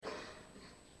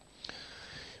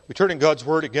We turn in God's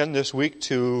Word again this week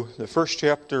to the first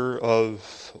chapter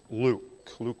of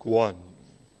Luke, Luke 1.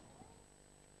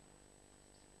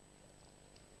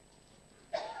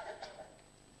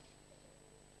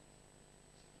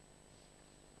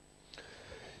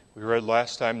 We read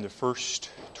last time the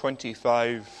first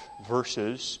 25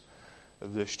 verses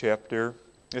of this chapter.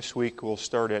 This week we'll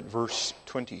start at verse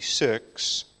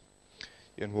 26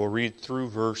 and we'll read through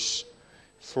verse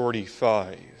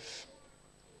 45.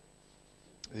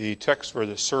 The text for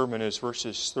the sermon is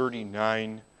verses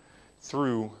 39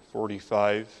 through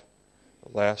 45,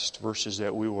 the last verses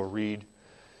that we will read.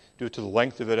 Due to the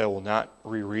length of it, I will not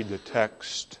reread the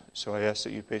text, so I ask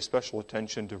that you pay special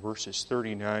attention to verses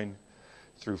 39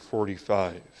 through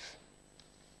 45.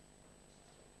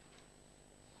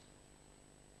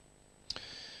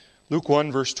 Luke 1,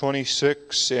 verse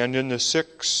 26, "And in the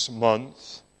 6th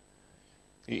month,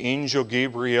 the angel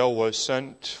Gabriel was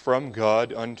sent from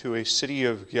God unto a city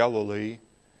of Galilee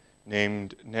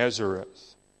named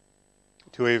Nazareth,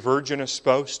 to a virgin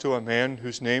espoused to a man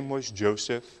whose name was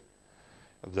Joseph,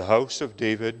 of the house of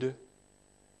David,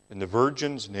 and the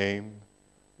virgin's name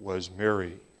was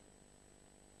Mary.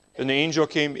 And the angel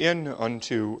came in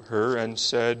unto her and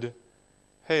said,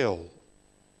 Hail,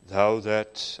 thou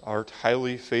that art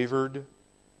highly favored,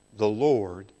 the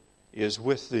Lord is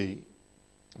with thee.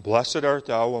 Blessed art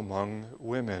thou among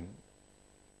women.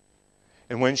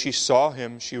 And when she saw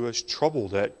him, she was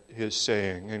troubled at his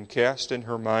saying, and cast in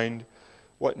her mind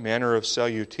what manner of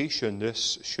salutation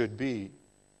this should be.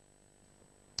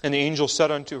 And the angel said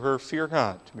unto her, Fear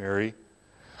not, Mary,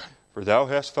 for thou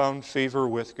hast found favor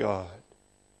with God.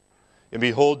 And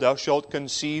behold, thou shalt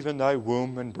conceive in thy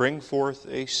womb, and bring forth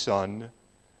a son,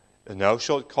 and thou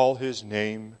shalt call his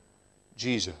name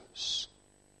Jesus.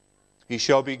 He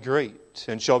shall be great,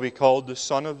 and shall be called the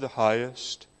Son of the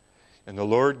Highest, and the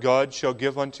Lord God shall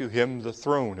give unto him the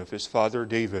throne of his father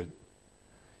David.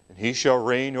 And he shall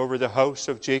reign over the house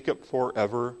of Jacob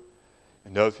forever,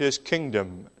 and of his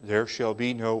kingdom there shall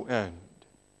be no end.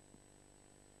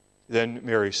 Then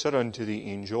Mary said unto the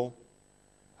angel,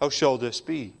 How shall this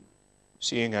be,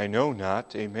 seeing I know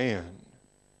not a man?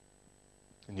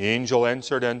 And the angel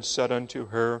answered and said unto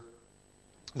her,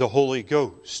 The Holy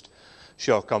Ghost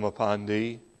shall come upon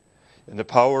thee, and the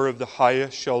power of the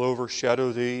highest shall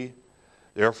overshadow thee.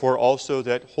 Therefore also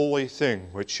that holy thing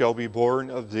which shall be born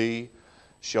of thee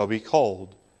shall be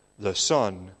called the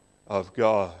Son of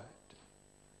God.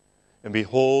 And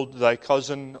behold, thy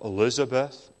cousin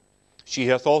Elizabeth, she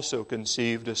hath also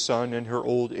conceived a son in her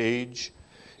old age,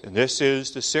 and this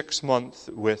is the 6th month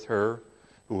with her,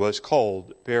 who was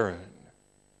called barren.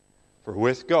 For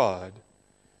with God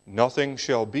nothing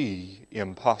shall be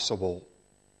impossible.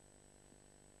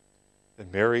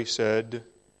 And Mary said,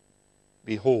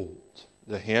 Behold,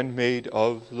 the handmaid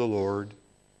of the Lord,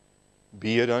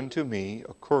 be it unto me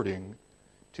according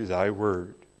to thy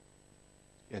word.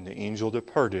 And the angel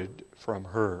departed from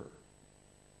her.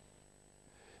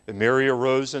 And Mary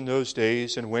arose in those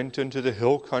days and went into the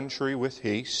hill country with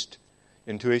haste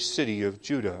into a city of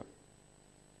Judah,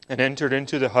 and entered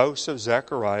into the house of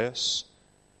Zacharias,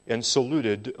 and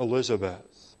saluted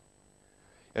Elizabeth.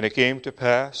 And it came to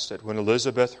pass that when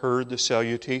Elizabeth heard the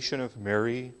salutation of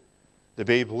Mary, the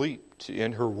babe leaped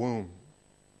in her womb.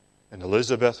 And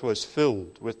Elizabeth was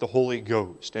filled with the Holy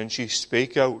Ghost, and she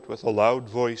spake out with a loud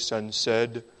voice and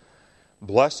said,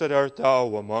 Blessed art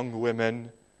thou among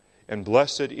women, and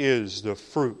blessed is the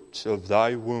fruit of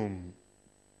thy womb.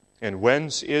 And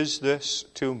whence is this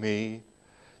to me,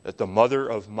 that the mother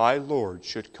of my Lord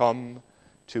should come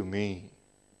to me?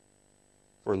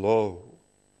 For lo,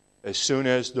 as soon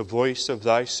as the voice of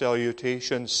thy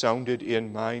salutation sounded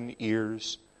in mine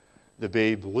ears, the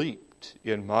babe leaped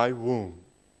in my womb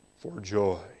for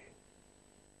joy.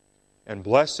 And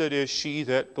blessed is she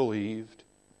that believed,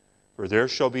 for there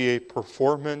shall be a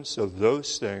performance of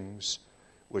those things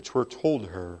which were told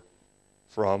her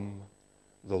from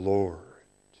the Lord.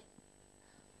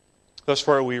 Thus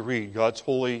far we read God's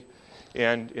holy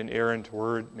and inerrant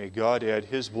word. May God add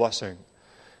his blessing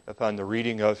upon the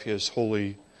reading of his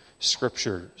holy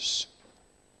Scriptures.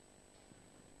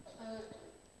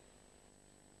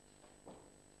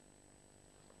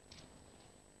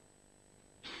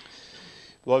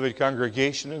 Beloved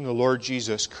congregation in the Lord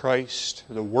Jesus Christ,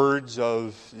 the words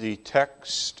of the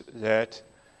text that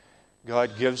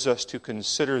God gives us to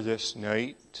consider this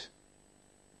night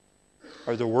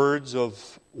are the words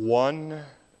of one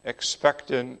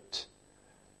expectant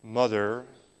mother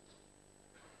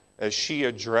as she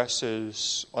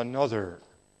addresses another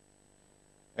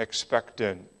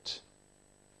expectant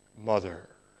mother.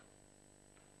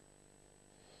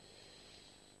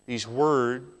 These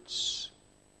words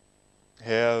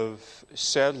have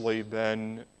sadly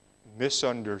been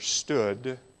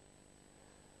misunderstood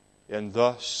and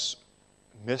thus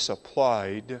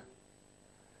misapplied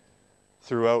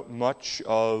throughout much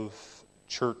of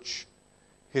church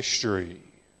history.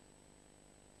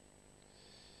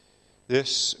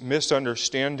 This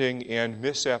misunderstanding and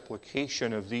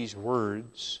misapplication of these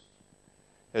words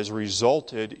has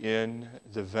resulted in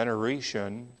the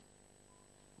veneration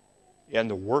and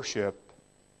the worship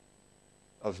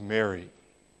of Mary.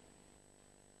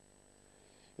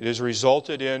 It has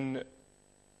resulted in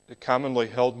the commonly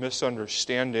held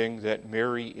misunderstanding that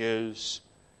Mary is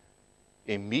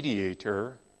a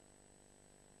mediator,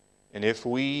 and if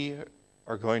we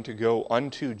are going to go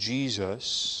unto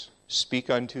Jesus, speak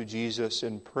unto Jesus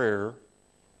in prayer,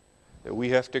 that we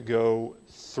have to go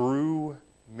through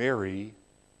Mary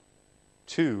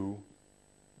to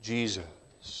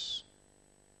Jesus.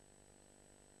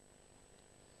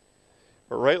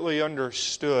 But rightly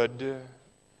understood,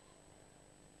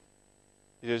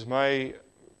 it is my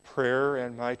prayer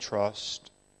and my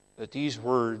trust that these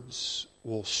words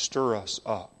will stir us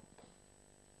up.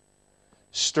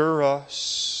 Stir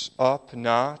us up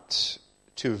not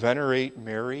to venerate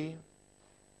Mary,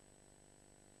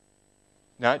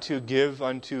 not to give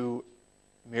unto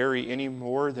Mary any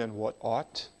more than what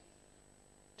ought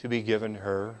to be given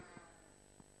her,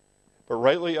 but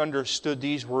rightly understood,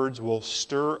 these words will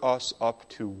stir us up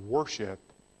to worship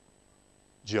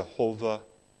Jehovah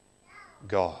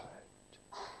God.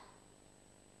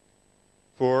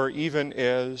 For even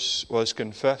as was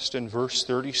confessed in verse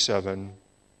 37,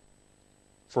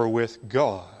 for with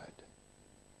God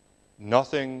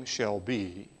nothing shall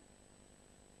be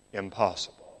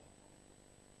impossible.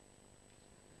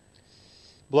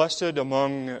 Blessed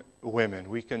among women,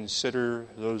 we consider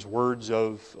those words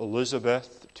of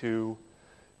Elizabeth to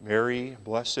Mary,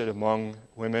 blessed among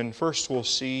women. First we'll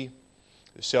see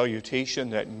the salutation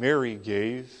that Mary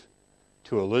gave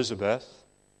to Elizabeth.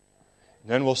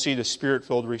 And then we'll see the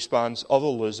Spirit-filled response of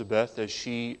Elizabeth as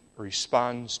she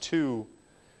responds to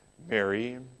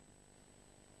Mary.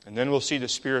 And then we'll see the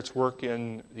Spirit's work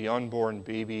in the unborn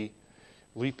baby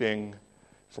leaping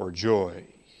for joy.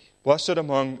 Blessed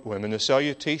among women, the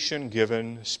salutation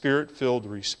given, Spirit-filled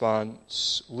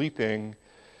response, leaping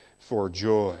for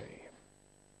joy.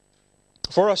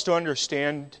 For us to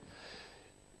understand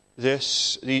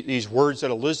these words that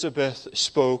Elizabeth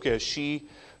spoke as she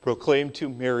proclaimed to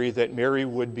Mary that Mary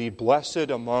would be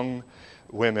blessed among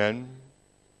women,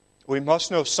 we must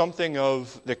know something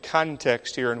of the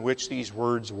context here in which these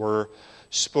words were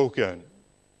spoken.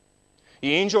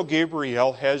 The angel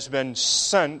Gabriel has been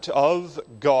sent of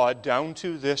God down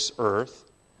to this earth.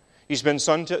 He's been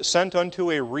sent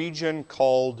unto a region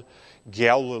called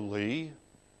Galilee,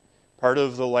 part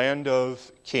of the land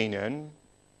of Canaan.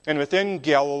 And within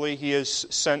Galilee, he is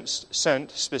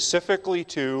sent specifically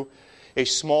to a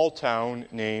small town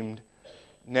named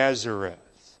Nazareth.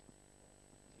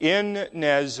 In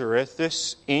Nazareth,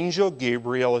 this angel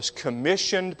Gabriel is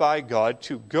commissioned by God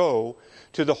to go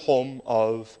to the home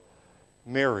of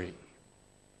Mary.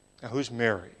 Now, who's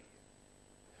Mary?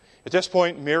 At this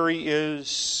point, Mary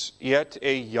is yet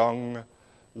a young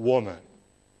woman.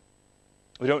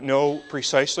 We don't know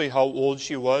precisely how old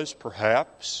she was,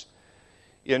 perhaps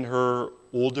in her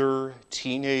older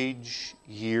teenage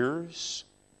years.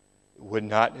 It would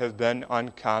not have been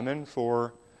uncommon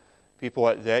for people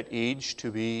at that age to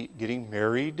be getting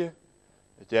married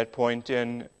at that point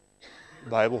in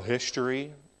Bible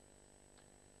history.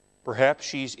 Perhaps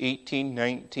she's 18,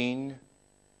 19,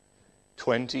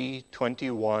 20,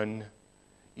 21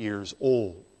 years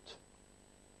old.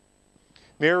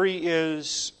 Mary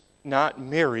is not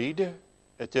married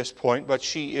at this point, but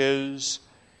she is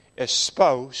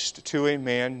espoused to a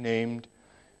man named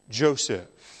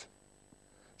Joseph.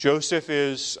 Joseph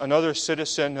is another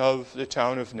citizen of the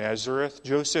town of Nazareth.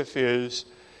 Joseph is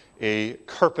a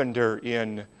carpenter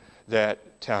in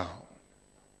that town.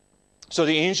 So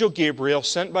the angel Gabriel,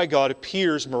 sent by God,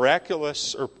 appears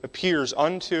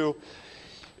unto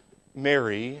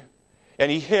Mary,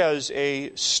 and he has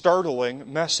a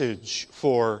startling message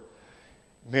for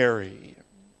Mary.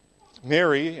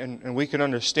 Mary, and we can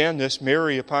understand this,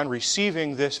 Mary, upon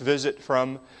receiving this visit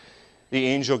from the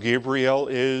angel Gabriel,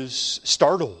 is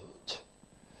startled.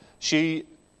 She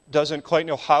doesn't quite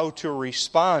know how to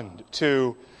respond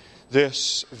to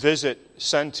this visit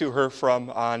sent to her from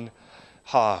on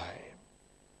high.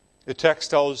 The text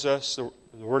tells us, the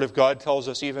Word of God tells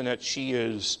us even that she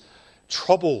is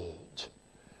troubled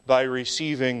by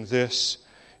receiving this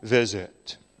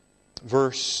visit.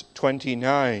 Verse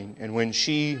 29, and when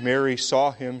Mary,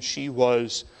 saw him, she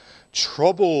was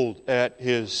troubled at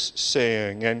his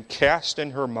saying and cast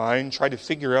in her mind, tried to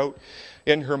figure out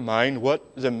in her mind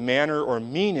what the manner or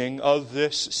meaning of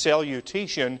this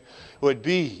salutation would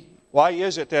be. Why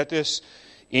is it that this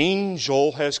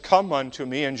angel has come unto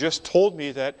me and just told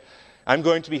me that I'm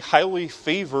going to be highly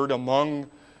favored among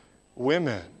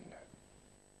women?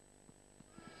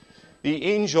 The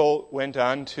angel went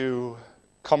on to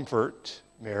comfort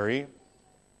Mary,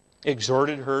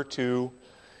 exhorted her to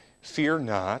fear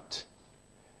not,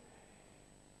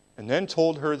 and then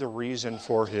told her the reason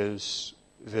for his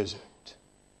visit.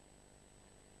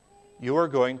 You are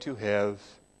going to have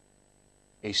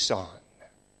a son.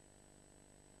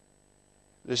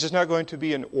 This is not going to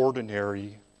be an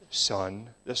ordinary son.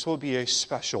 This will be a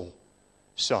special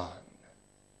son.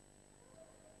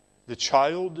 The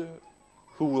child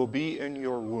who will be in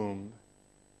your womb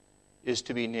is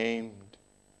to be named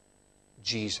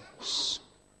Jesus.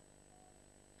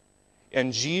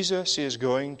 And Jesus is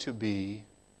going to be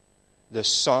the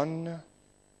Son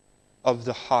of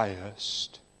the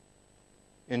Highest.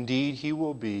 Indeed, he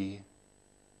will be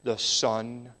the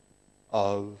Son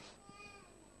of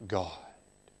God.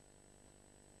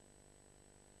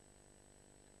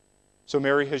 So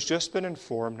Mary has just been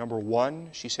informed, number one,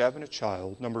 she's having a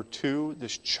child. Number two,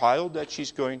 this child that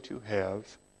she's going to have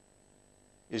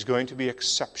is going to be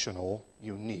exceptional,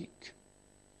 unique.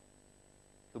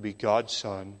 He'll be God's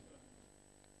Son.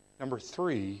 Number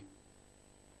three,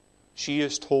 she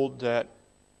is told that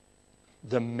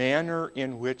the manner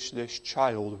in which this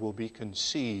child will be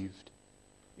conceived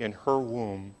in her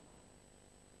womb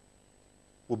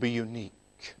will be unique.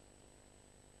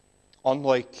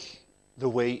 Unlike the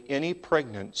way any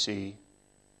pregnancy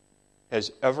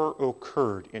has ever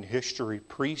occurred in history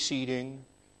preceding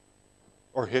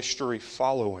or history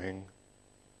following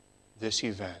this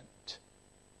event.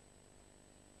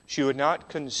 She would not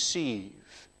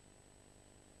conceive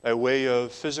by way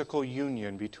of physical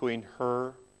union between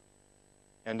her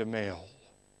and a male.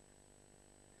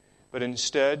 But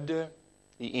instead,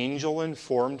 the angel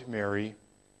informed Mary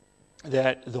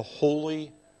that the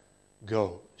Holy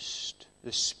Ghost,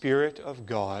 the Spirit of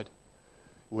God,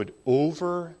 would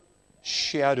overshadow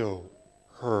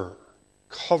her,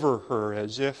 cover her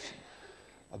as if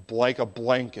like a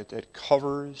blanket that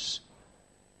covers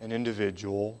an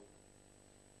individual.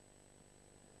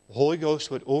 The Holy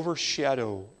Ghost would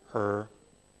overshadow her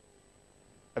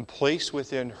and place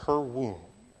within her womb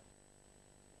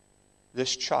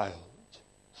this child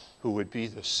who would be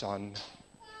the Son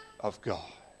of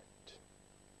God.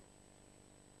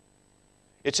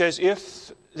 It's as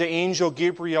if the angel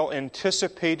Gabriel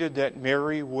anticipated that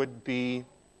Mary would be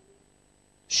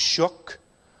shook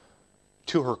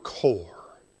to her core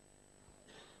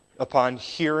upon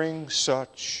hearing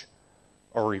such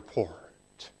a report.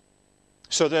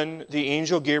 So then the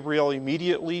angel Gabriel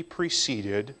immediately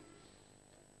proceeded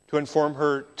to inform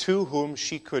her to whom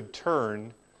she could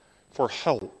turn for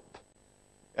help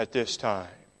at this time.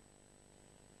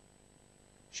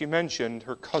 She mentioned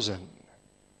her cousin.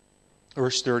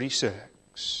 Verse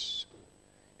 36,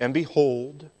 and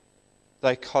behold,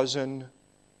 thy cousin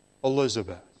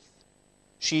Elizabeth,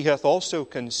 she hath also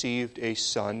conceived a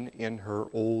son in her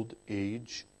old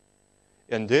age,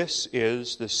 and this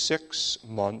is the 6th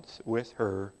month with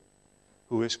her,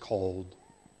 who is called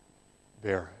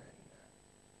barren.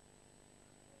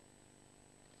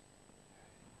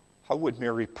 How would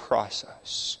Mary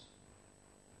process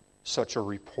such a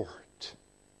report?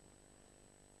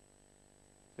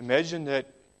 Imagine that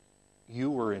you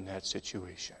were in that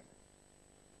situation,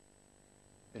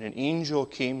 and an angel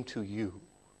came to you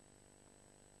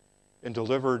and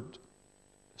delivered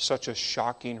such a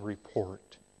shocking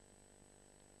report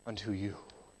unto you.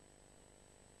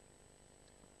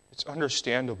 It's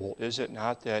understandable, is it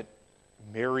not, that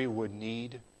Mary would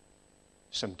need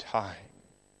some time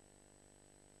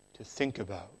to think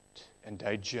about and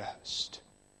digest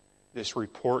this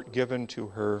report given to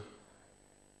her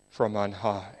from on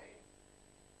high.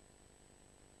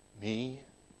 Me,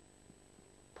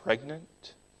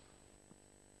 pregnant,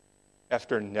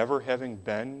 after never having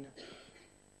been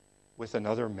with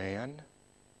another man?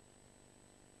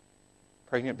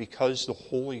 Pregnant because the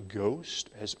Holy Ghost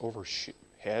has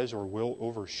or will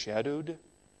overshadowed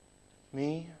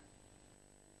me?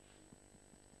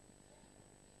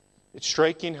 It's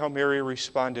striking how Mary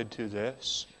responded to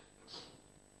this.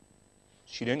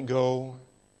 She didn't go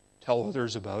tell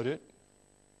others about it.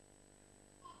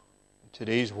 In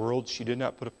today's world, she did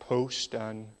not put a post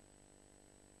on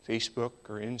Facebook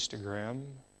or Instagram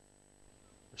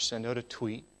or send out a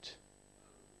tweet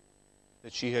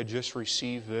that she had just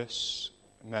received this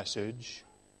message.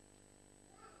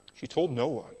 She told no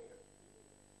one.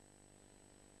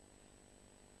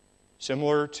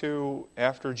 Similar to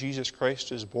after Jesus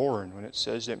Christ is born, when it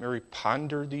says that Mary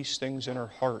pondered these things in her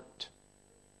heart.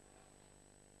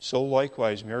 So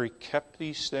likewise, Mary kept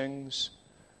these things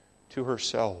to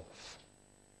herself.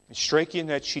 It's striking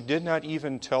that she did not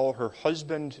even tell her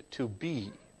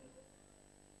husband-to-be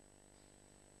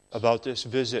about this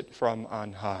visit from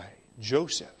on high.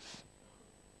 Joseph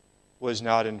was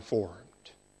not informed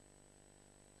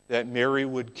that Mary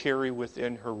would carry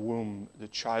within her womb the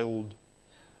child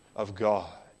of God.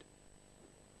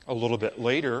 A little bit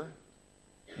later,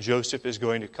 Joseph is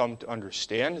going to come to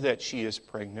understand that she is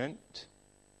pregnant.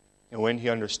 And when he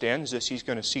understands this, he's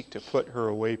going to seek to put her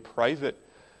away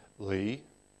privately,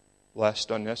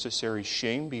 lest unnecessary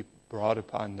shame be brought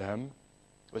upon them.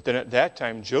 But then at that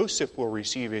time, Joseph will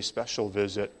receive a special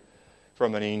visit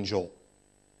from an angel.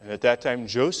 And at that time,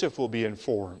 Joseph will be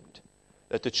informed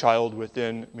that the child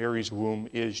within Mary's womb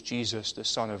is Jesus, the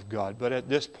Son of God. But at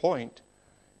this point,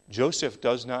 Joseph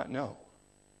does not know.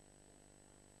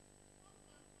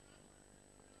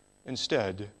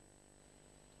 Instead,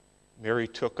 Mary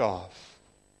took off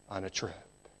on a trip.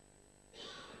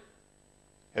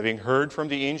 Having heard from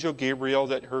the angel Gabriel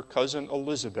that her cousin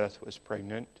Elizabeth was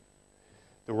pregnant,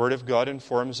 the Word of God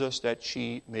informs us that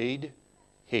she made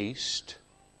haste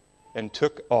and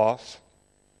took off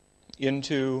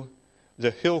into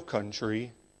the hill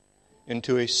country,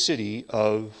 into a city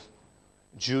of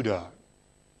Judah.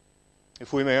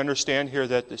 If we may understand here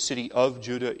that the city of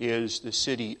Judah is the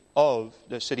city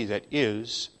that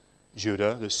is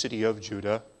Judah, the city of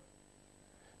Judah,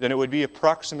 then it would be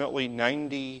approximately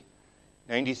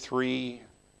 93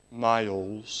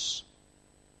 miles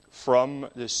from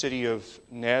the city of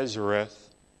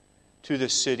Nazareth to the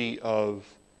city of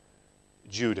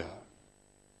Judah.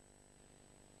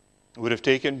 It would have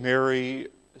taken Mary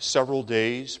several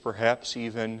days, perhaps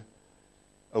even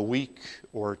a week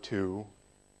or two,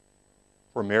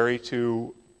 for Mary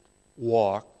to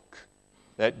walk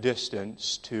that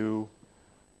distance to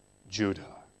Judah.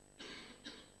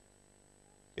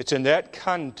 It's in that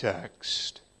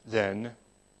context, then,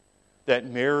 that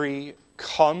Mary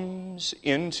comes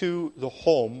into the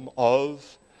home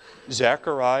of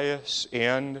Zacharias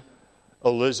and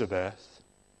Elizabeth,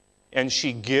 and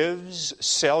she gives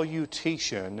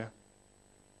salutation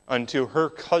unto her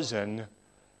cousin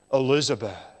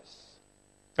Elizabeth.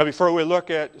 Now, before we look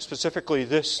at specifically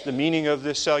the meaning of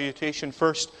this salutation,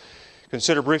 first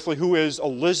consider briefly who is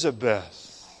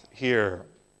Elizabeth here.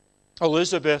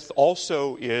 Elizabeth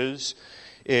also is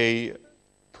a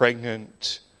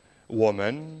pregnant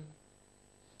woman,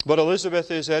 but Elizabeth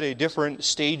is at a different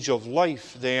stage of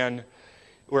life than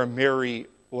where Mary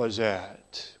was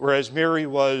at. Whereas Mary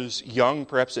was young,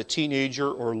 perhaps a teenager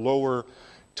or lower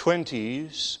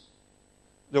 20s,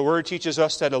 the Word teaches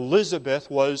us that Elizabeth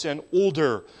was an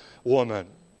older woman.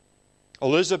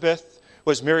 Elizabeth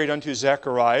was married unto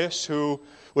Zacharias, who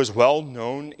was well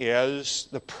known as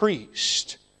the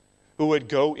priest, who would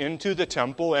go into the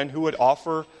temple and who would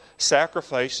offer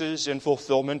sacrifices in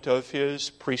fulfillment of his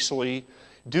priestly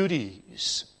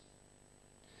duties.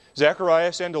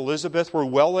 Zacharias and Elizabeth were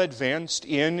well advanced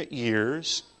in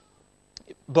years,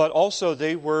 but also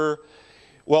they were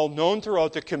well known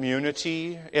throughout the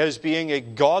community as being a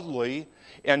godly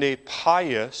and a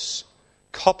pious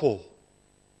couple.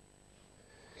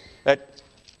 That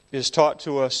is taught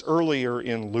to us earlier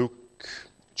in Luke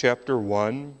chapter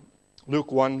 1,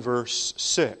 Luke 1 verse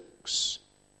 6.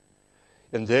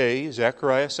 And they,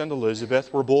 Zacharias and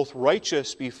Elizabeth, were both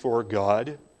righteous before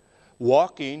God,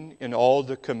 walking in all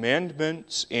the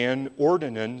commandments and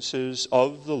ordinances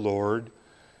of the Lord,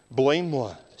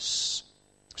 blameless.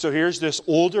 So here's this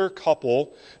older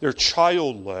couple. They're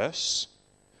childless,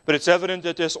 but it's evident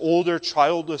that this older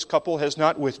childless couple has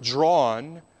not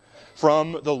withdrawn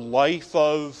from the life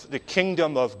of the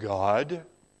kingdom of God.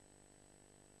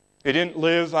 They didn't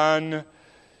live on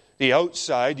the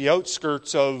outside, the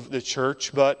outskirts of the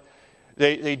church, but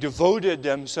they devoted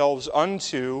themselves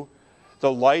unto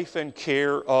the life and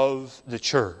care of the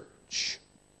church.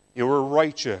 They were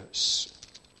righteous.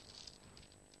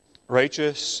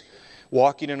 Righteous,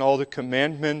 walking in all the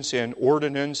commandments and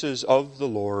ordinances of the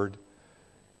Lord,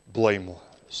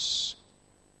 blameless.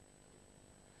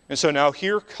 And so now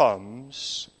here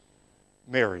comes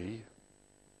Mary,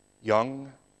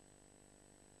 young,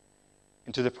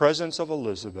 into the presence of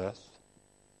Elizabeth,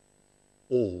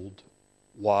 old,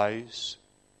 wise,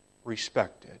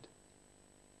 respected.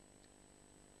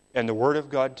 And the Word of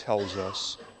God tells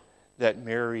us that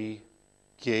Mary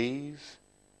gave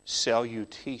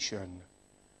salutation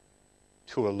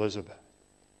to Elizabeth.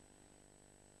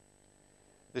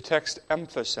 The text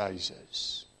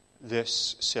emphasizes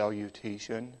this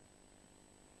salutation.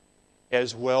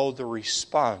 as well the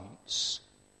response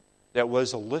that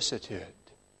was elicited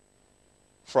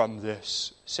from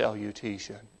this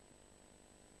salutation.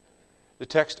 The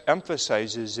text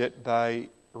emphasizes it by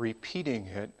repeating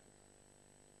it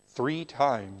 3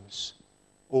 times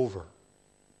over.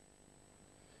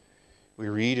 We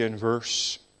read in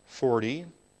verse 40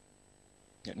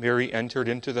 that Mary entered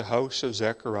into the house of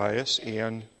Zacharias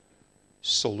and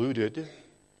saluted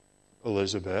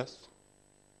Elizabeth.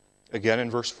 Again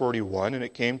in verse 41, and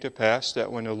it came to pass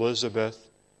that when Elizabeth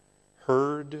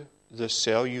heard the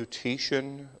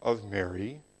salutation of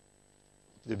Mary,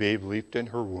 the babe leaped in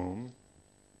her womb.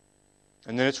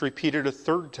 And then it's repeated a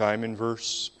 3rd time in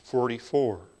verse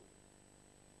 44.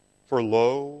 For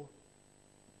lo,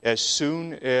 as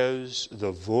soon as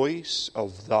the voice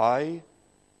of thy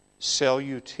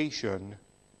salutation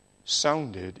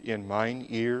sounded in mine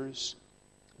ears,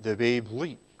 the babe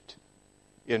leaped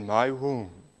in my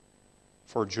womb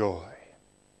for joy.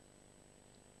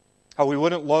 How we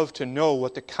wouldn't love to know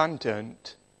what the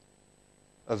content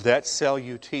of that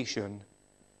salutation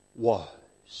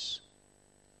was.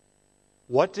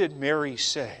 What did Mary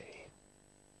say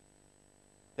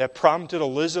that prompted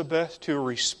Elizabeth to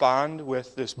respond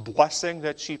with this blessing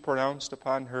that she pronounced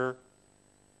upon her,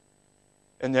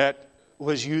 and that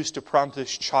was used to prompt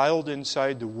this child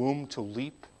inside the womb to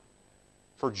leap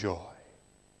for joy?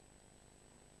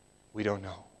 We don't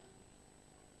know.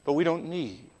 But we don't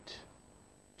need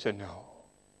to know.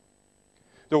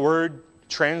 The word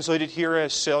translated here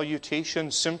as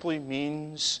salutation simply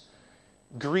means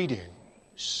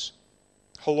greetings.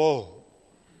 Hello.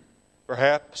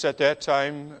 Perhaps at that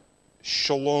time,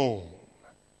 shalom.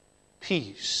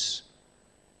 Peace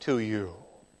to you.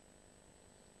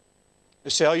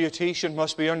 The salutation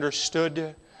must be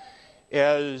understood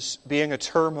as being a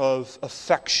term of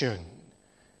affection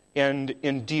and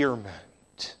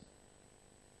endearment.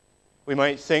 We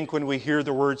might think when we hear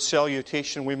the word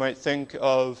salutation, we might think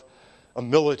of a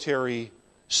military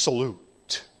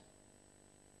salute.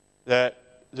 That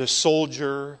the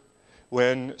soldier,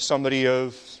 when somebody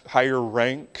of higher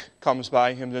rank comes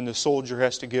by him, then the soldier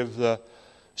has to give the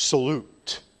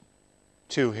salute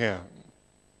to him.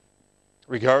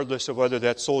 Regardless of whether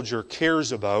that soldier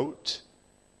cares about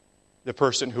the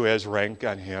person who has rank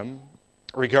on him,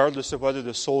 regardless of whether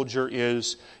the soldier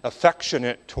is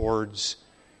affectionate towards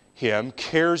him,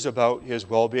 cares about his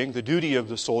well-being, the duty of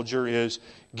the soldier is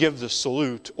give the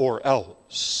salute or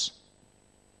else.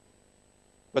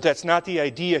 But that's not the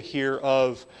idea here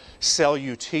of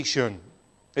salutation.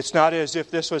 It's not as if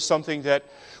this was something that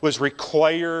was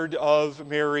required of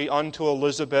Mary unto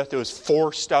Elizabeth. It was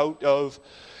forced out of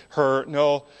her.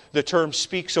 No, the term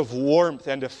speaks of warmth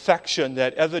and affection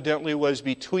that evidently was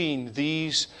between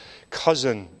these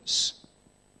cousins.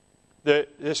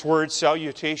 This word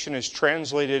salutation is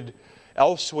translated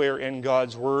elsewhere in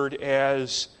God's Word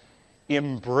as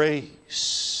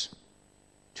embrace.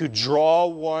 To draw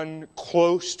one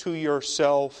close to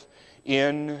yourself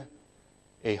in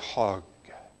a hug.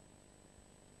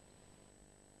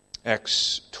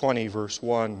 Acts 20, verse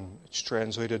 1, it's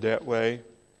translated that way.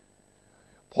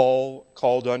 Paul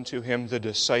called unto him the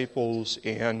disciples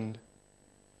and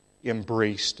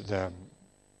embraced them,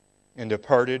 and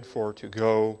departed for to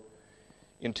go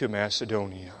into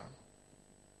Macedonia.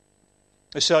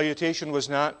 The salutation was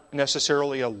not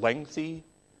necessarily a lengthy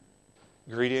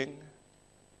greeting.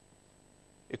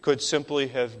 It could simply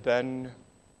have been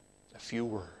a few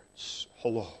words.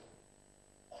 Hello,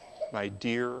 my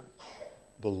dear,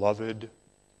 beloved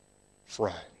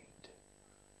friend.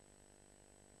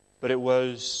 But it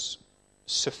was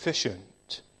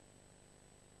sufficient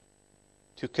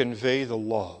to convey the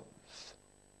love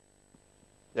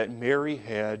that Mary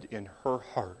had in her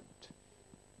heart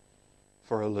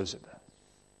for Elizabeth.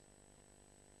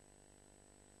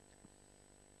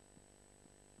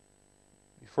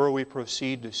 Before we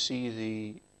proceed to see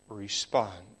the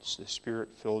response, the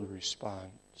Spirit-filled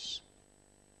response,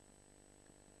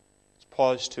 let's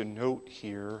pause to note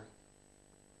here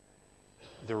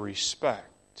the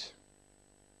respect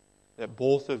that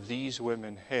both of these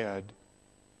women had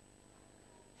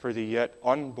for the yet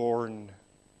unborn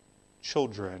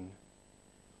children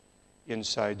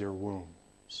inside their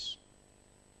wombs.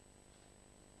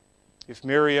 If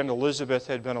Mary and Elizabeth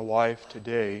had been alive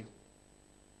today,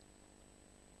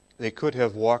 they could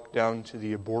have walked down to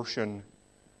the abortion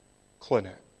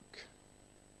clinic.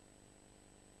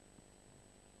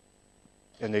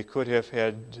 And they could have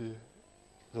had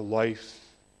the life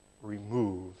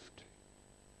removed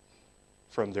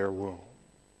from their womb.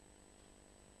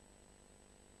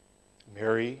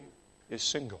 Mary is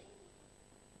single.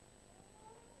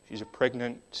 She's a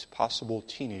pregnant, possible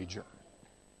teenager.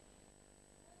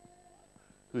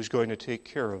 who's going to take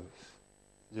care of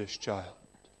this child.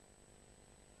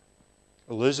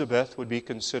 Elizabeth would be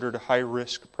considered a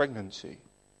high-risk pregnancy.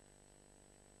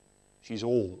 She's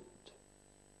old,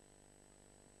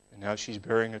 and now she's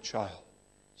bearing a child.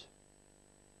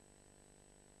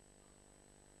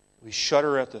 We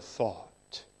shudder at the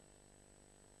thought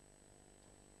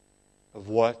of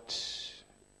what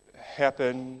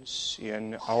happens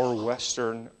in our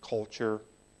Western culture,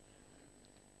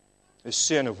 a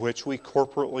sin of which we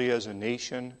corporately as a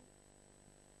nation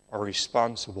are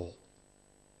responsible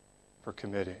for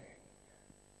committing.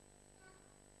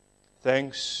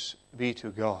 Thanks be to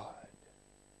God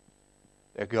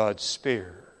that God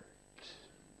spared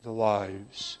the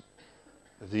lives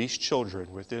of these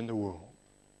children within the womb,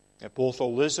 that both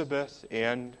Elizabeth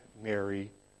and Mary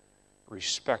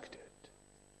respected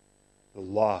the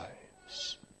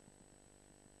lives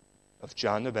of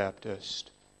John the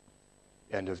Baptist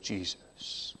and of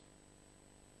Jesus.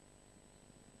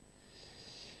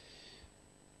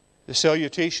 The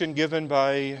salutation given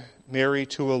by Mary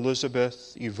to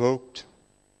Elizabeth evoked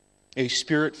a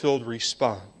spirit-filled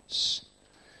response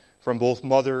from both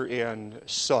mother and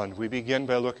son. We begin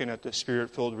by looking at the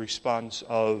spirit-filled response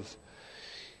of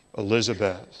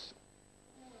Elizabeth.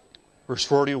 Verse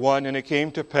 41, and it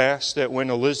came to pass that when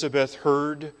Elizabeth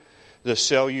heard the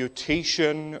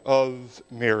salutation of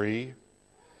Mary,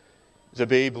 the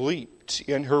babe leaped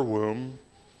in her womb,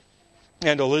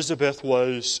 and Elizabeth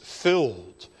was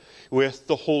filled with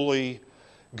the Holy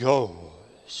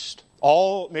Ghost.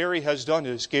 All Mary has done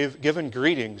is given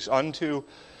greetings unto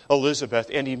Elizabeth,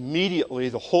 and immediately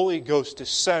the Holy Ghost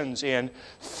descends and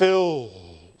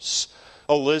fills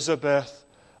Elizabeth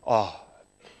up.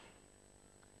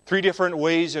 Three different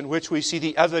ways in which we see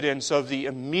the evidence of the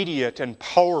immediate and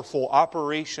powerful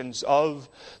operations of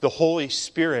the Holy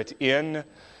Spirit in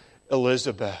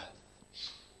Elizabeth.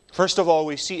 First of all,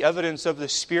 we see evidence of the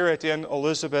Spirit in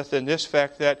Elizabeth in this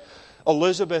fact that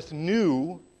Elizabeth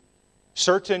knew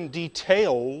certain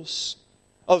details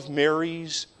of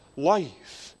Mary's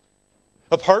life.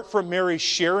 Apart from Mary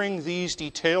sharing these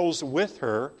details with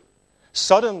her,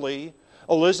 suddenly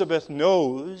Elizabeth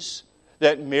knows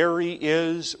that Mary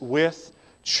is with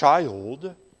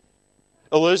child.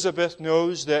 Elizabeth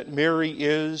knows that Mary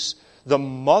is the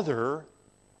mother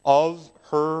of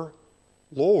her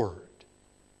Lord.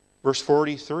 Verse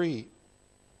 43,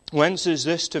 whence is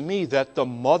this to me that the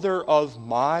mother of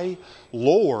my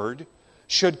Lord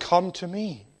should come to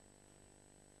me?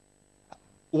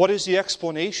 What is the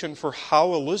explanation for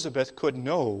how Elizabeth could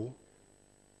know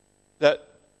that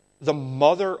the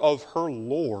mother of her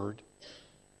Lord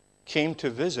came to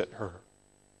visit her?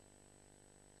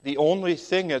 The only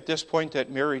thing at this point that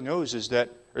Mary knows is that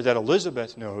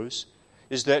Elizabeth knows,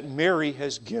 is that Mary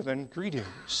has given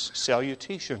greetings,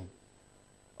 salutation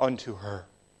unto her.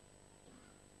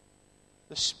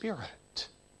 The Spirit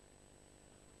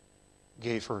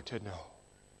gave her to know.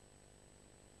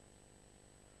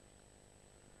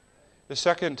 The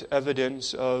second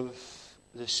evidence of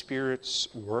the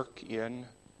Spirit's work in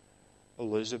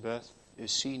Elizabeth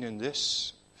is seen in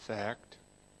this fact,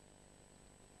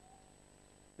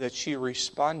 that she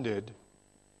responded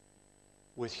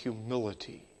with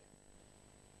humility.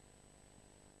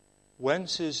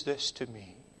 Whence is this to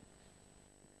me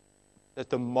that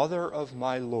the mother of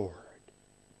my Lord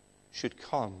should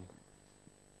come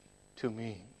to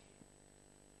me?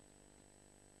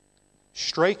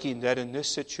 Striking that in this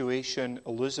situation,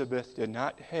 Elizabeth did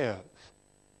not have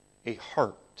a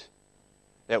heart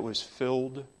that was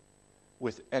filled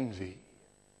with envy.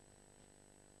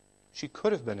 She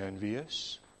could have been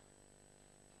envious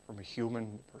from a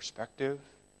human perspective.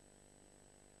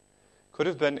 Could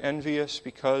have been envious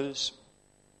because,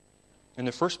 in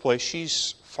the first place,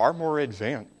 she's far more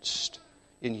advanced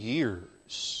in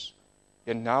years,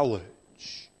 in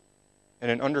knowledge,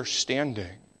 and in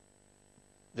understanding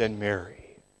than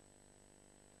Mary.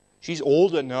 She's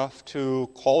old enough to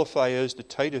qualify as the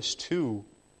Titus II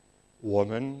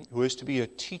woman who is to be a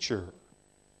teacher,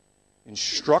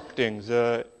 instructing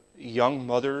the young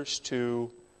mothers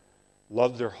to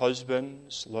love their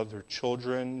husbands, love their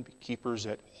children, be keepers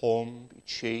at home, be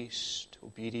chaste,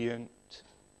 obedient.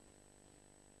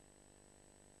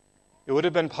 It would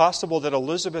have been possible that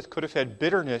Elizabeth could have had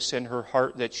bitterness in her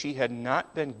heart that she had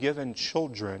not been given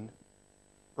children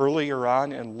earlier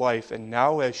on in life, and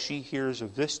now as she hears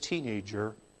of this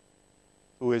teenager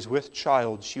who is with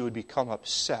child, she would become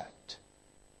upset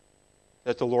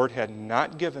that the Lord had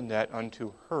not given that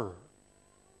unto her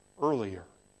earlier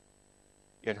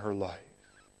in her life.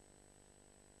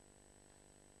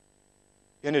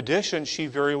 In addition, she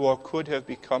very well could have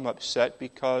become upset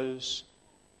because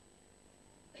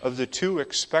of the two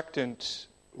expectant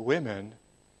women,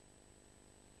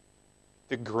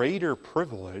 the greater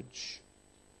privilege,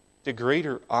 the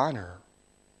greater honor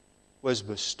was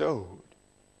bestowed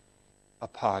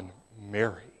upon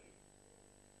Mary.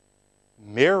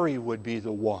 Mary would be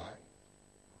the one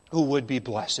who would be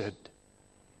blessed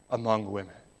among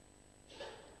women,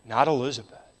 not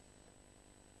Elizabeth.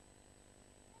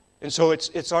 And so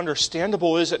it's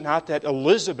understandable, is it not, that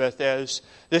Elizabeth, as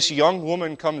this young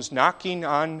woman comes knocking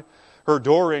on her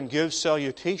door and gives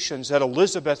salutations, that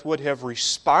Elizabeth would have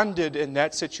responded in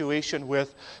that situation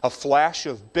with a flash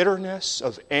of bitterness,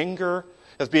 of anger,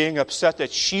 of being upset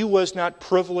that she was not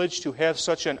privileged to have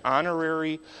such an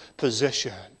honorary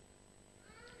position.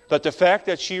 But the fact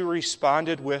that she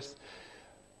responded with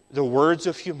the words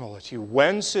of humility,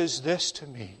 "Whence is this to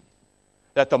me,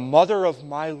 that the mother of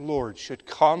my Lord should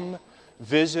come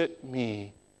visit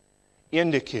me,"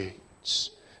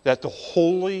 indicates that the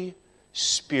Holy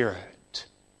Spirit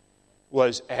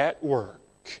was at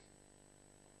work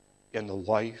in the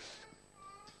life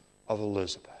of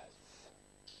Elizabeth.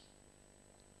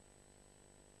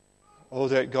 Oh,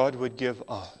 that God would give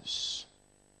us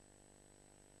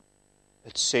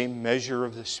that same measure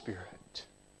of the Spirit,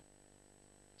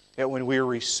 that when we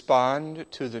respond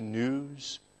to the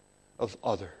news of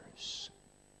others,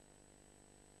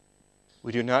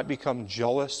 we do not become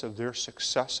jealous of their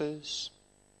successes.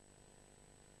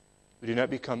 We do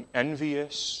not become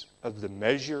envious of the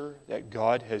measure that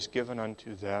God has given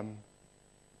unto them,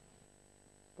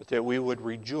 but that we would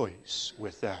rejoice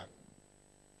with them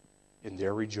in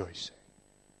their rejoicing.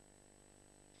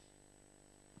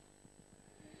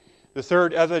 The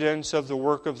third evidence of the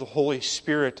work of the Holy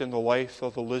Spirit in the life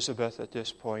of Elizabeth at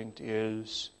this point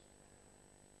is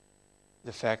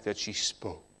the fact that she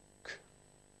spoke.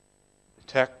 The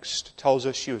text tells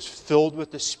us she was filled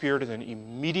with the Spirit, and then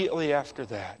immediately after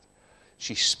that,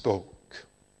 she spoke.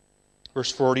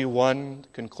 Verse 41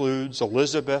 concludes,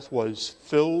 Elizabeth was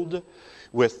filled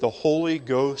with the Holy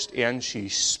Ghost, and she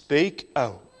spake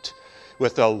out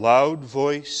with a loud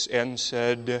voice and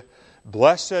said,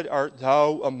 Blessed art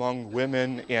thou among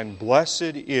women, and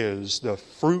blessed is the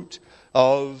fruit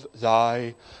of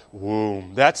thy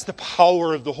womb. That's the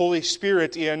power of the Holy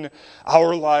Spirit in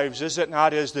our lives, is it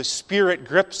not? As the Spirit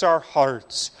grips our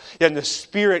hearts, and the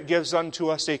Spirit gives unto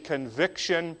us a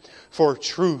conviction for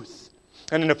truth,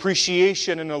 and an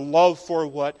appreciation and a love for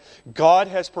what God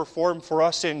has performed for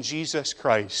us in Jesus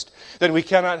Christ, then we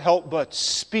cannot help but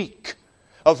speak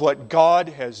of what God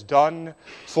has done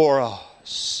for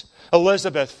us.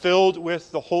 Elizabeth, filled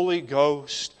with the Holy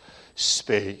Ghost,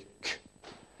 spake.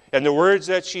 And the words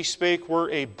that she spake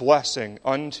were a blessing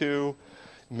unto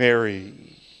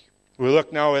Mary. We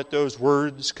look now at those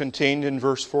words contained in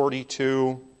verse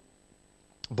 42.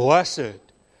 Blessed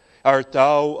art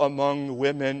thou among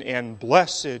women, and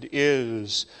blessed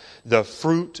is the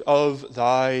fruit of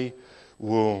thy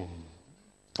womb.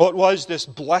 What was this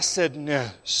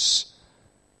blessedness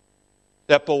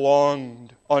that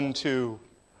belonged unto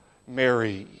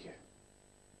Mary?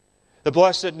 The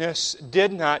blessedness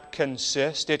did not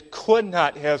consist, it could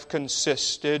not have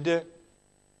consisted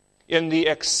in the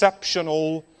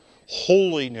exceptional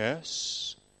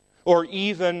holiness or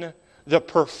even the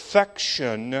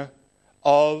perfection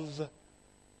of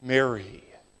Mary.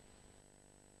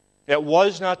 It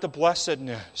was not the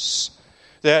blessedness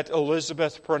that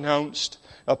Elizabeth pronounced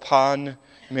upon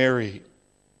Mary.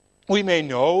 We may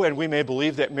know and we may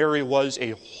believe that Mary was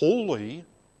a holy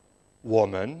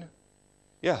woman,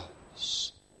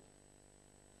 yes.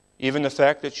 Even the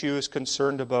fact that she was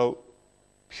concerned about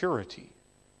purity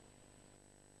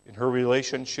in her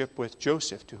relationship with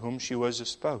Joseph, to whom she was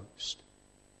espoused.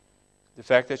 The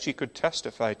fact that she could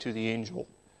testify to the angel,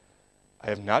 I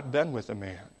have not been with a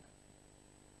man.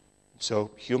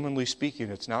 So, humanly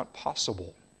speaking, it's not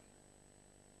possible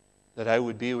that I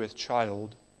would be with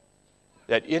child.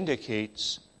 That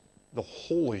indicates the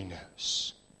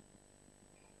holiness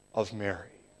of Mary.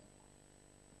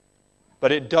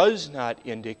 But it does not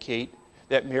indicate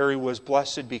that Mary was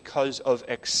blessed because of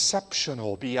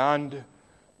exceptional, beyond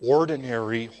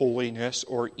ordinary holiness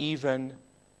or even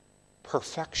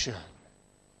perfection.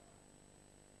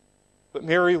 But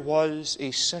Mary was a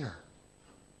sinner,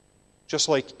 just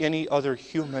like any other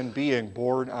human being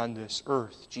born on this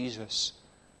earth. Jesus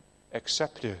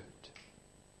accepted.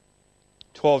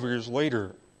 12 years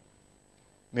later,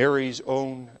 Mary's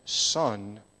own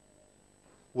son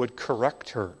would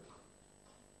correct her.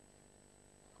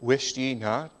 Wished ye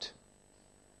not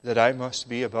that I must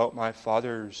be about my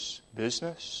Father's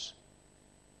business?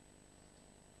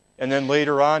 And then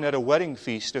later on at a wedding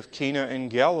feast of Cana in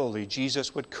Galilee,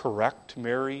 Jesus would correct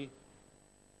Mary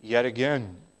yet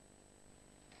again.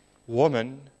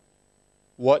 Woman,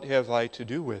 what have I to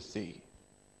do with thee?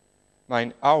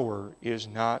 Mine hour is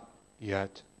not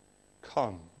yet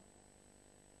come.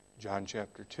 John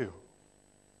chapter 2.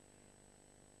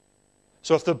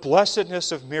 So if the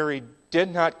blessedness of Mary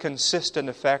did not consist in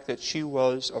the fact that she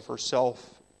was of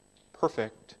herself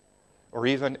perfect, or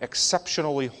even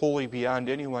exceptionally holy beyond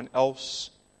anyone else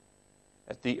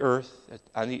on the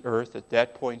earth at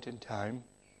that point in time,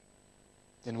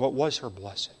 then what was her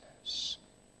blessedness?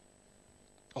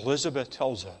 Elizabeth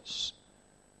tells us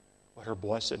what her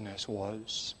blessedness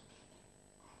was.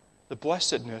 The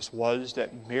blessedness was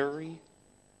that Mary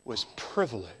was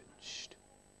privileged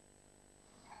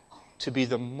to be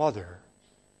the mother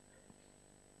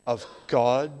of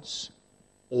God's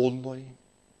only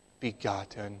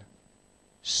begotten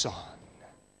Son.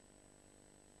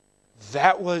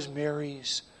 That was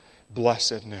Mary's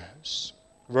blessedness.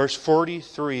 Verse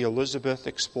 43, Elizabeth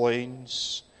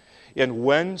explains, "And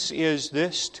whence is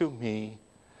this to me,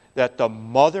 that the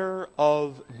mother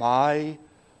of my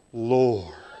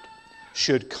Lord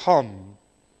should come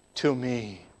to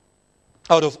me?"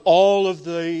 Out of all of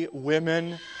the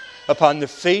women upon the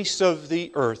face of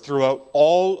the earth throughout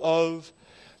all of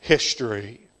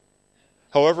history,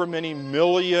 however many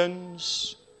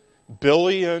millions,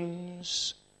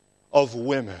 billions of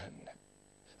women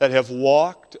that have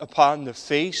walked upon the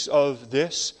face of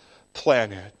this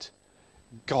planet,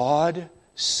 God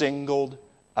singled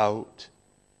out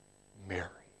Mary.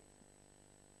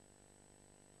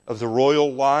 Of the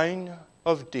royal line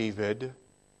of David,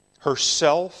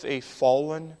 herself a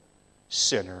fallen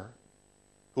sinner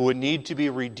who would need to be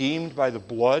redeemed by the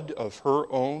blood of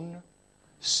her own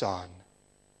Son,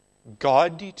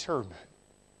 God determined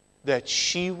that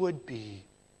she would be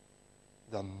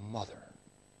the mother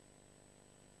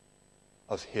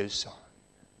of His Son.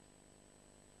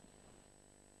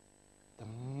 The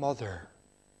mother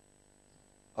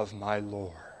of my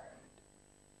Lord.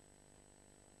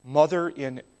 Mother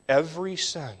in every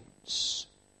sense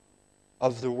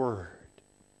of the word.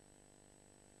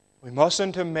 We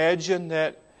mustn't imagine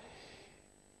that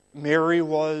Mary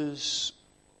was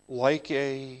like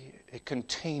a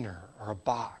container or a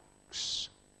box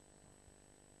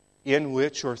in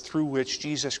which or through which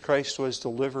Jesus Christ was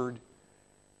delivered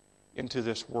into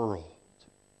this world.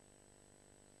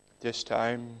 This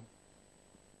time,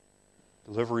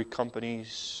 delivery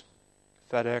companies,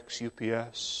 FedEx,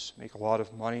 UPS, make a lot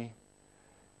of money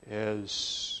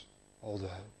as all the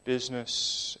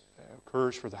business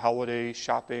occurs for the holiday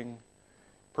shopping,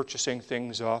 purchasing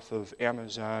things off of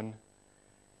Amazon.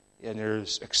 And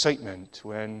there's excitement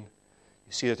when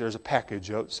you see that there's a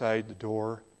package outside the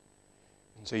door.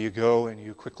 And so you go and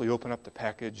you quickly open up the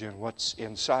package and what's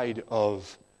inside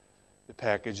of the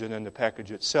package, and then the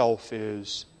package itself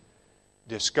is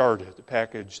discarded. The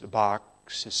package, the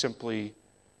box, is simply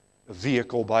a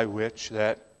vehicle by which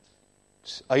that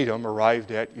item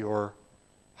arrived at your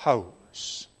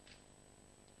house.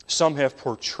 Some have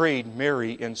portrayed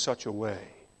Mary in such a way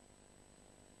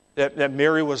that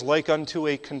Mary was like unto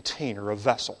a container, a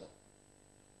vessel.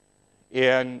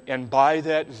 And by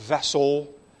that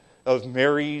vessel of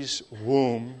Mary's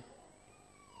womb,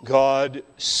 God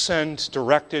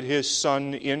directed His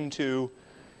Son into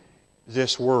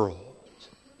this world.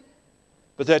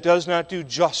 But that does not do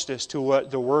justice to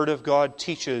what the Word of God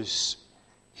teaches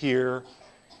here.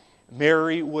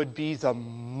 Mary would be the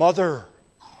mother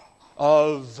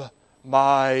of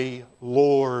my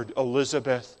Lord,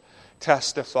 Elizabeth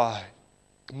testified.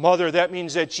 Mother, that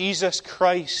means that Jesus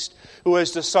Christ, who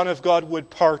is the Son of God,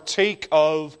 would partake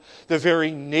of the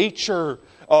very nature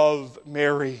of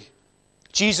Mary.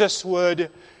 Jesus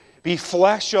would be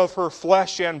flesh of her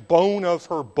flesh and bone of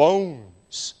her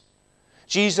bones.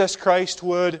 Jesus Christ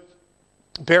would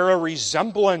bear a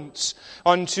resemblance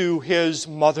unto His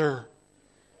mother.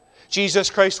 Jesus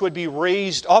Christ would be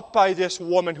raised up by this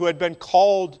woman who had been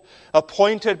called,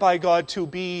 appointed by God to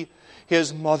be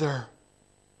His mother.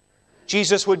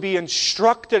 Jesus would be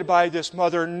instructed by this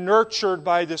mother, nurtured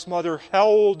by this mother,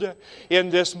 held in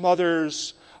this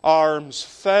mother's arms,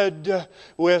 fed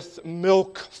with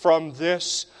milk from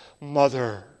this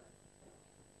mother.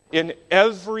 In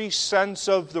every sense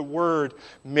of the word,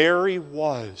 Mary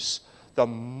was the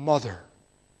mother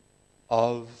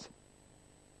of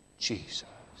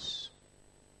Jesus.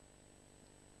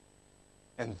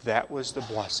 And that was the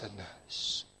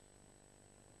blessedness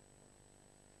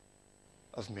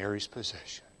of Mary's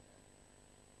position.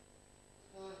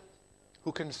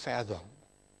 Who can fathom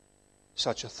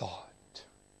such a thought?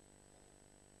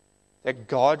 That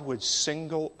God would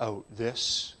single out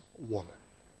this woman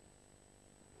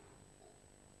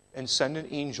and send an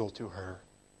angel to her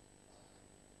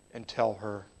and tell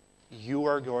her, you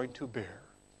are going to bear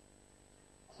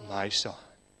my son.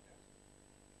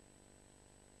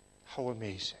 How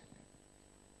amazing.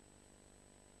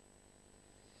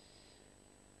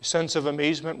 The sense of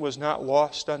amazement was not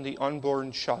lost on the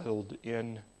unborn child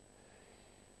in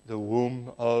the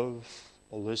womb of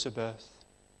Elizabeth.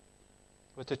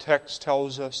 But the text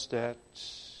tells us that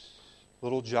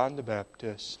little John the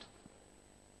Baptist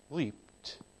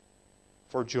leaped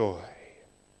for joy.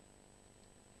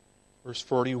 Verse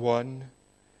 41,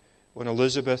 when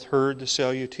Elizabeth heard the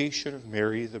salutation of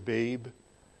Mary, the babe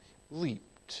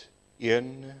leaped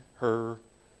in her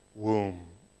womb.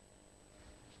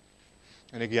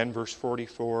 And again, verse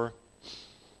 44,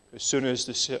 as soon as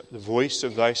the voice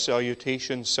of thy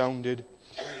salutation sounded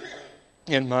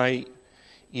in my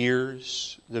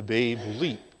ears, the babe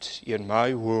leaped in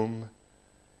my womb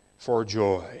for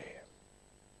joy.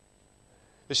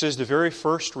 This is the very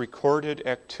first recorded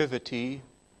activity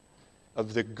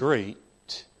of the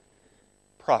great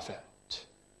prophet.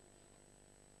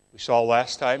 We saw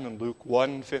last time in Luke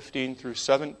 1:15 through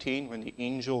 17, when the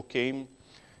angel came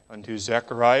unto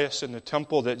Zacharias in the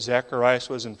temple, that Zacharias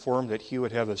was informed that he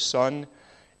would have a son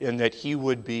and that he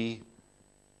would be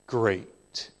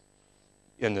great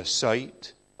in the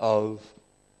sight of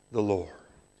the Lord.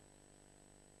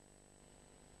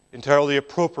 Entirely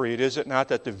appropriate, is it not,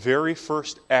 that the very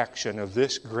first action of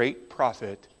this great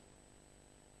prophet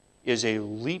is a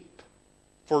leap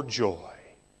for joy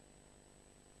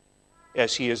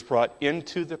as he is brought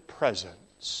into the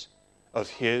presence of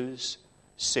his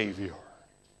Savior.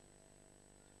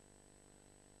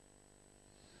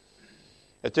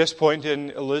 At this point in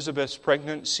Elizabeth's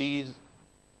pregnancy,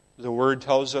 the Word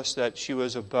tells us that she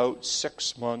was about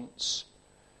 6 months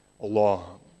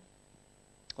along.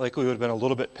 Likely would have been a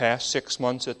little bit past 6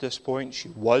 months at this point. She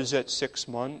was at 6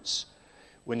 months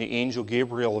when the angel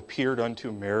Gabriel appeared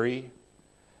unto Mary.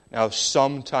 Now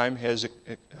some time has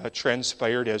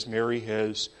transpired as Mary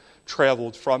has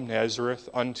traveled from Nazareth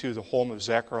unto the home of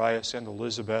Zacharias and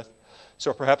Elizabeth.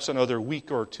 So perhaps another week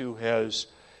or two has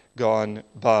gone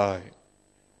by.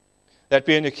 That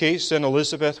being the case, then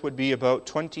Elizabeth would be about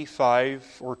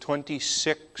 25 or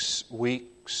 26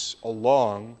 weeks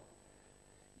along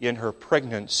in her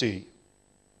pregnancy.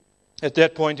 At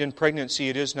that point in pregnancy,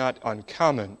 it is not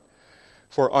uncommon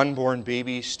for unborn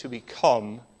babies to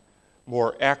become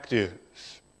more active.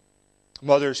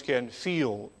 Mothers can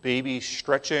feel babies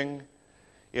stretching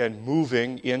and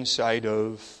moving inside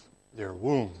of their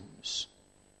wombs.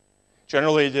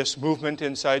 Generally, this movement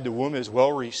inside the womb is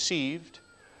well received,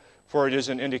 for it is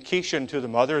an indication to the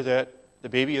mother that the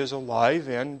baby is alive,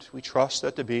 and we trust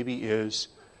that the baby is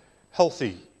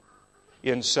healthy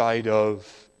inside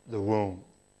of the womb.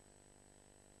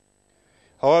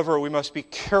 However, we must be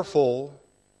careful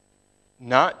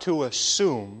not to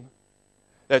assume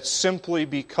that simply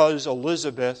because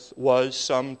Elizabeth was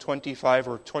some 25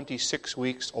 or 26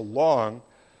 weeks along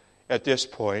at this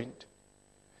point,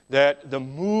 that the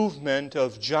movement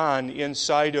of John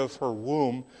inside of her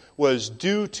womb was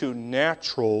due to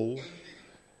natural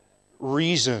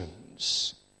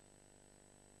reasons.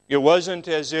 It wasn't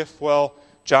as if,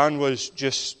 John was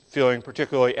just feeling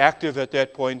particularly active at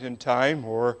that point in time,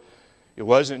 or it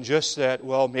wasn't just that,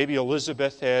 maybe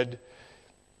Elizabeth had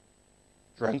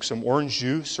drank some orange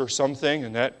juice or something,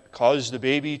 and that caused the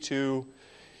baby to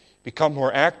become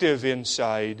more active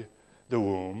inside the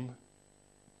womb.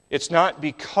 It's not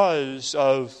because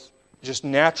of just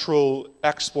natural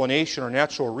explanation or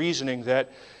natural reasoning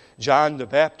that John the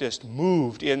Baptist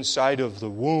moved inside of the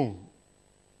womb.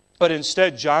 But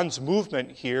instead, John's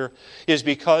movement here is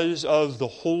because of the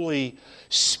Holy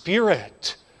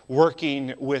Spirit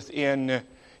working within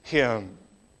him.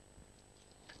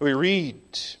 We read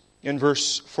in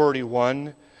verse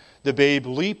 41, the babe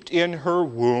leaped in her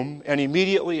womb, and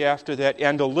immediately after that,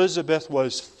 and Elizabeth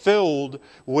was filled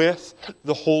with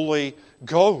the Holy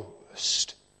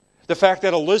Ghost. The fact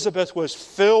that Elizabeth was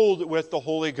filled with the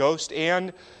Holy Ghost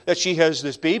and that she has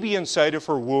this baby inside of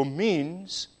her womb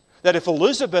means that if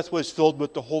Elizabeth was filled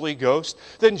with the Holy Ghost,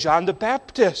 then John the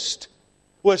Baptist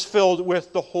was filled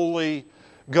with the Holy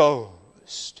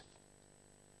Ghost.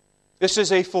 This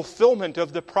is a fulfillment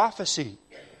of the prophecy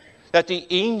that the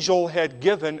angel had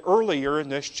given earlier in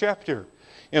this chapter,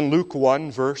 in Luke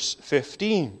 1, verse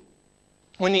 15.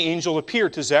 When the angel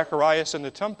appeared to Zacharias in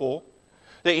the temple,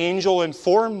 the angel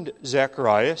informed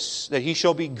Zacharias that he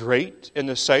shall be great in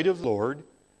the sight of the Lord,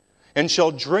 and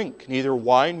shall drink neither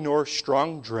wine nor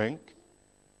strong drink,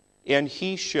 and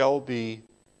he shall be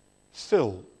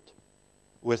filled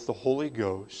with the Holy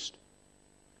Ghost,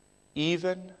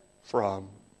 even from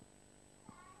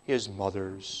his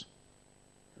mother's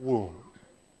womb.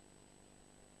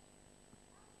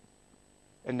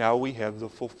 And now we have the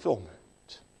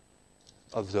fulfillment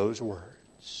of those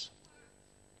words.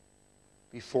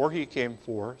 Before he came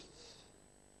forth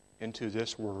into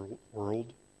this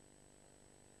world,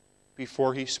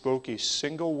 before he spoke a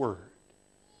single word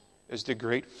as the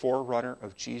great forerunner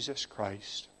of Jesus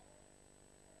Christ,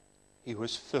 he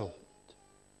was filled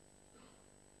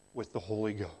with the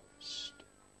Holy Ghost.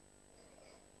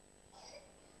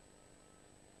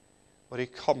 What a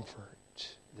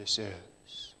comfort this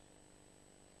is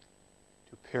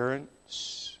to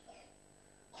parents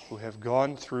who have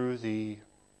gone through the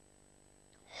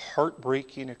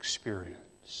heartbreaking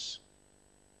experience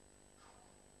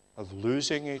of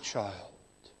losing a child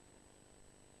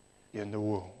in the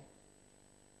womb.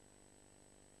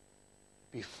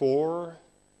 Before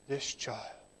this child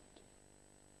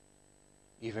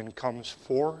even comes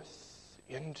forth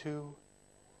into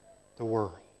the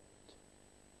world,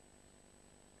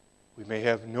 we may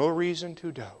have no reason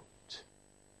to doubt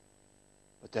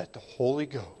but that the Holy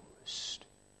Ghost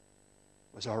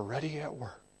was already at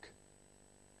work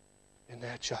in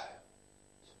that child.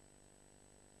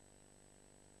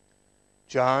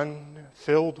 John,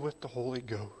 filled with the Holy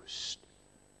Ghost,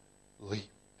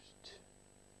 leaped.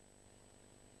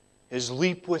 His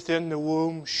leap within the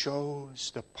womb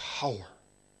shows the power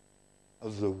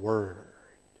of the Word.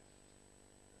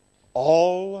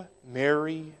 All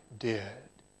Mary did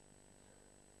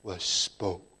was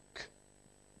spoke.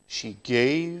 She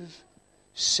gave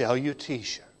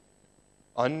salutation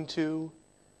unto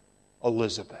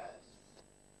Elizabeth.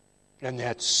 And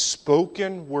that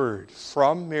spoken word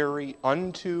from Mary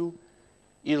unto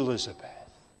Elizabeth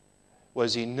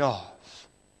was enough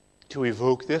to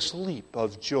evoke this leap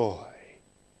of joy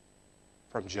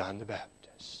from John the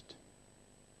Baptist.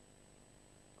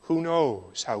 Who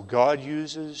knows how God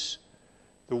uses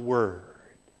the Word?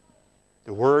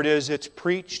 The Word as it's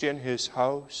preached in His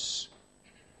house,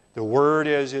 the Word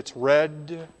as it's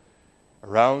read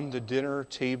around the dinner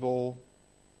table,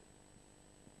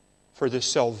 for the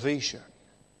salvation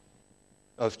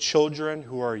of children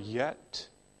who are yet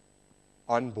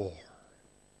unborn.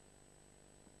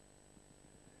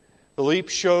 The leap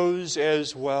shows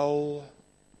as well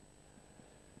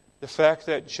the fact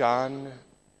that John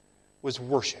was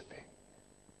worshiping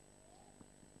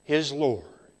his Lord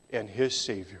and his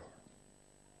Savior.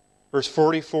 Verse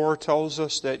 44 tells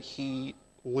us that he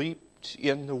leaped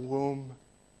in the womb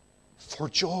for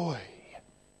joy.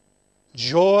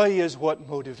 Joy is what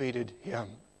motivated him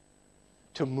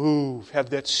to move, have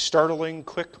that startling,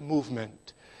 quick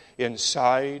movement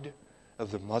inside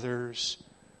of the mother's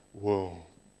womb.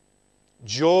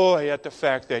 Joy at the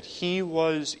fact that he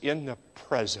was in the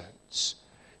presence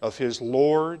of his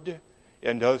Lord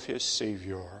and of his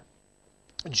Savior.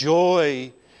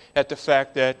 Joy at the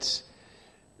fact that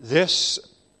this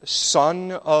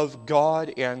Son of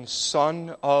God and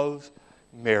Son of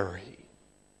Mary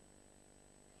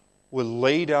would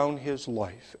lay down his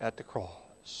life at the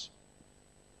cross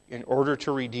in order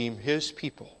to redeem his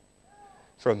people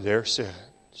from their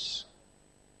sins.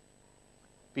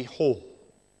 Behold,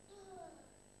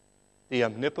 the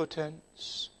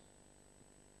omnipotence,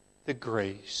 the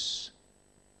grace,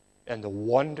 and the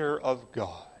wonder of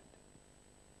God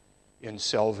in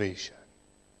salvation.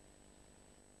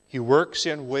 He works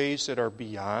in ways that are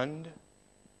beyond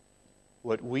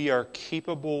what we are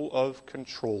capable of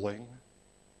controlling.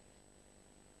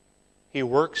 He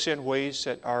works in ways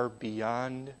that are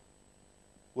beyond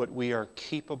what we are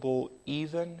capable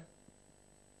even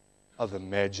of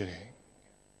imagining.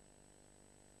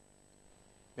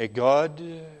 May God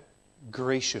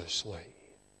graciously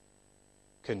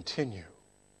continue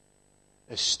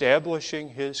establishing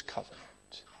His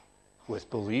covenant with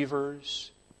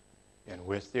believers and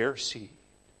with their seed.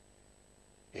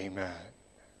 Amen.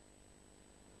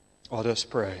 Let us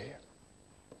pray.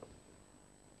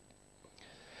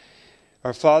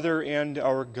 Our Father and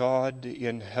our God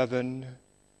in heaven,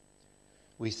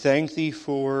 we thank Thee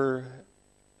for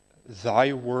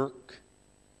Thy work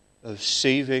of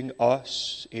saving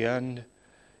us and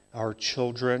our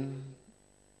children.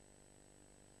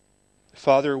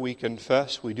 Father, we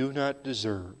confess we do not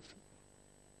deserve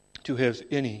to have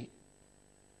any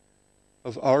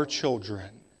of our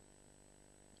children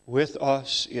with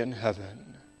us in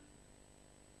heaven.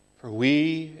 For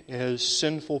we, as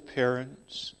sinful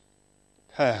parents,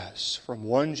 pass from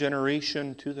one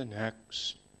generation to the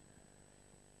next,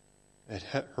 that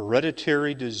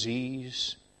hereditary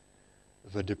disease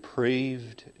of a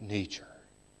depraved nature.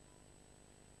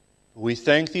 We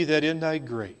thank Thee that in Thy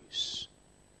grace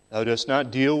Thou dost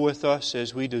not deal with us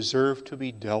as we deserve to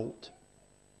be dealt,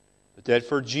 but that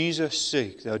for Jesus'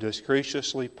 sake Thou dost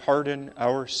graciously pardon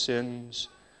our sins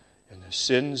and the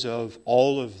sins of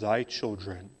all of thy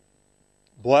children.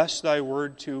 Bless thy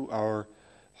word to our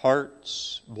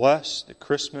hearts. Bless the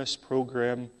Christmas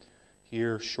program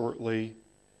here shortly.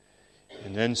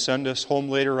 And then send us home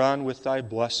later on with thy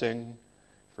blessing.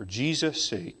 For Jesus'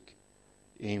 sake,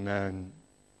 amen.